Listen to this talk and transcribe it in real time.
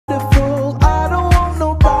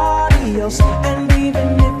stilettos. And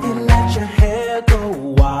even if you let your hair go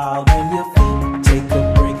wild and your feet take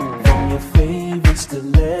a break from your favorite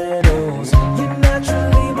stilettos, you're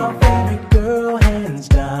naturally my favorite girl, hands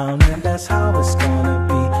down. And that's how it's gonna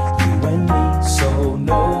be, you and me, so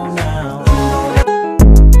know now.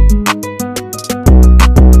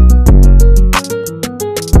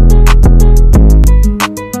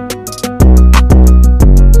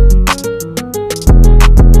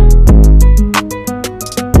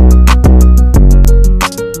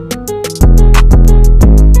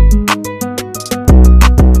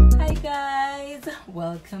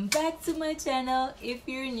 Welcome back to my channel. If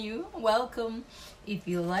you're new, welcome. If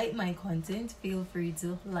you like my content, feel free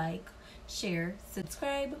to like, share,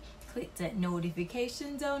 subscribe, click that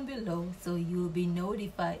notification down below so you'll be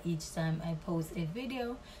notified each time I post a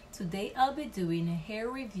video. Today I'll be doing a hair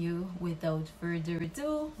review. Without further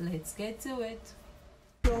ado, let's get to it.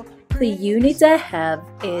 The unit I have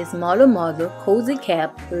is Model Cozy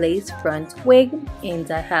Cap Lace Front Wig, and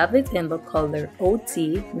I have it in the color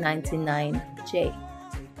OT99J.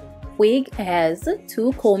 Wig has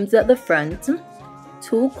 2 combs at the front,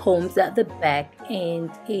 2 combs at the back,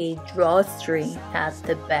 and a drawstring at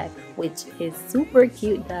the back, which is super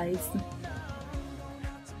cute, guys.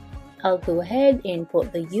 I'll go ahead and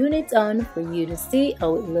put the unit on for you to see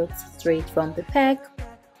how it looks straight from the pack.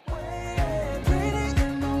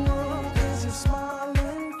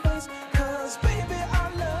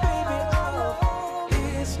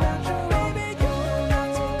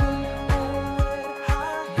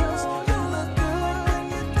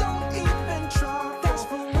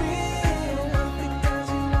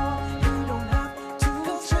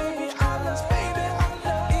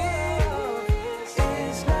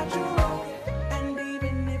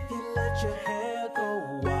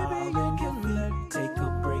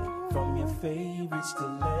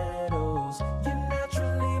 Stilettos, you're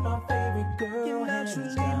naturally my favorite girl, you're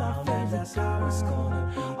naturally my favorite, that's how it's gonna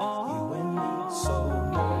be, you and me, so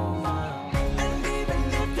know now. And even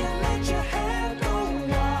if you let your hair go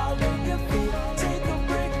wild and your feet take a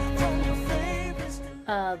break from your favorites,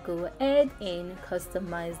 I'll go ahead and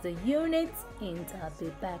customize the unit, and I'll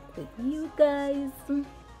be back with you guys.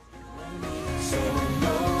 So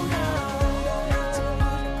know now.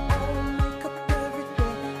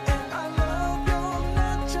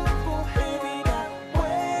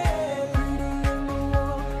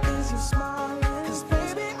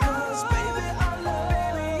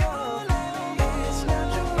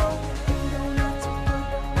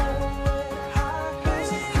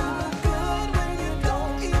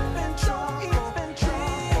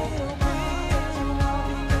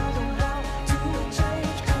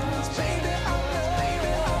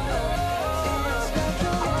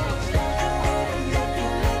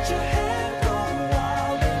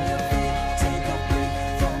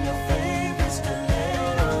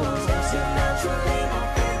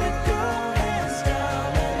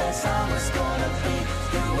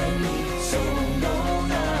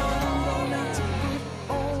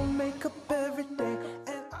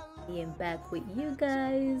 Back with you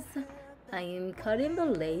guys. I am cutting the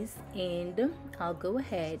lace, and I'll go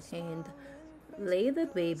ahead and lay the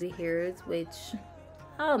baby hairs, which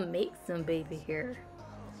I'll make some baby hair.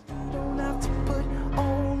 You don't have to put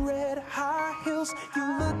on red high heels. You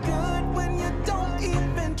look good when you don't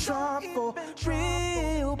even try, for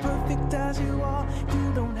real, perfect as you are.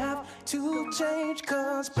 You don't have to change,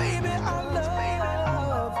 cause baby I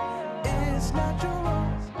love is natural.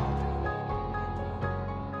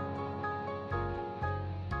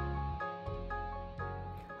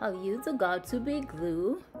 I'll use a got-to-be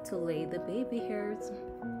glue to lay the baby hairs.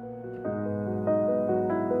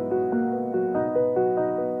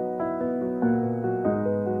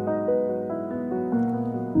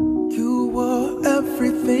 You were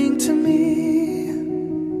everything to me.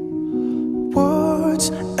 Words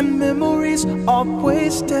and memories are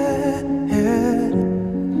wasted.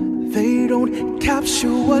 They don't capture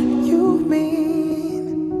what you mean.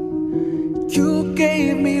 You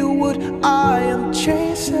gave me what I am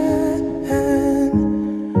chasing.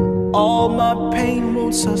 All my pain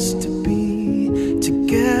wants us to be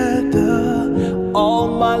together. All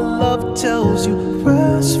my love tells you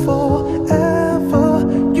rest forever.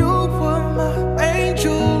 You were my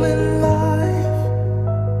angel in life.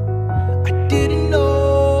 I didn't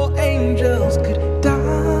know angels could die.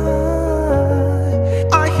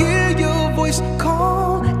 I hear your voice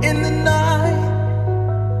call in the night.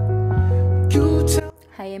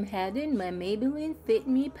 I am adding my Maybelline Fit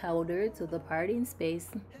Me powder to the parting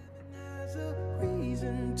space. There's a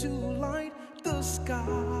reason to light the sky.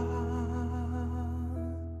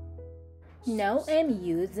 Now I'm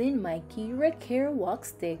using my Kira Care Walk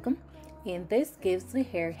Stick and this gives the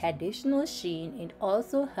hair additional sheen and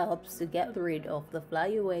also helps to get rid of the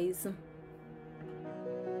flyaways.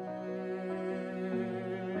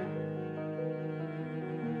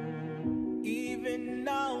 Even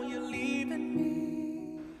now you're leaving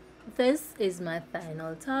me. This is my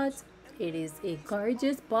final thought. It is a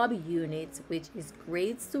gorgeous bob unit which is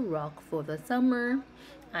great to rock for the summer.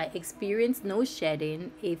 I experienced no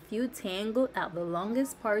shedding, a few tangle at the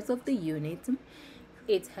longest parts of the unit.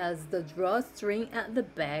 It has the drawstring at the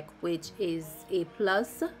back, which is a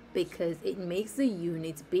plus because it makes the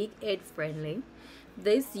unit big head friendly.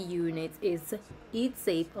 This unit is heat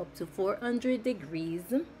safe up to 400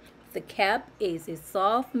 degrees. The cap is a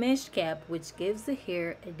soft mesh cap which gives the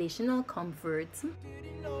hair additional comfort.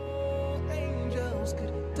 Didn't know angels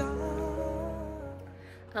could die.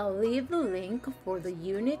 I'll leave the link for the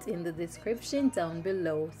unit in the description down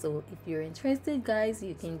below, so if you're interested guys,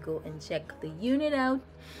 you can go and check the unit out.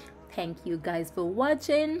 Thank you guys for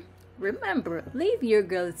watching. Remember, leave your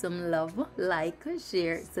girl some love, like,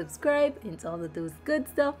 share, subscribe, and all of those good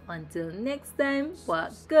stuff. Until next time,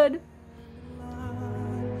 walk good.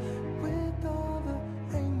 With all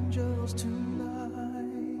the angels tonight.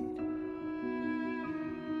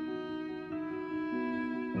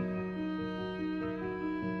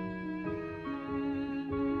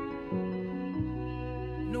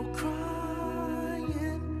 No cry.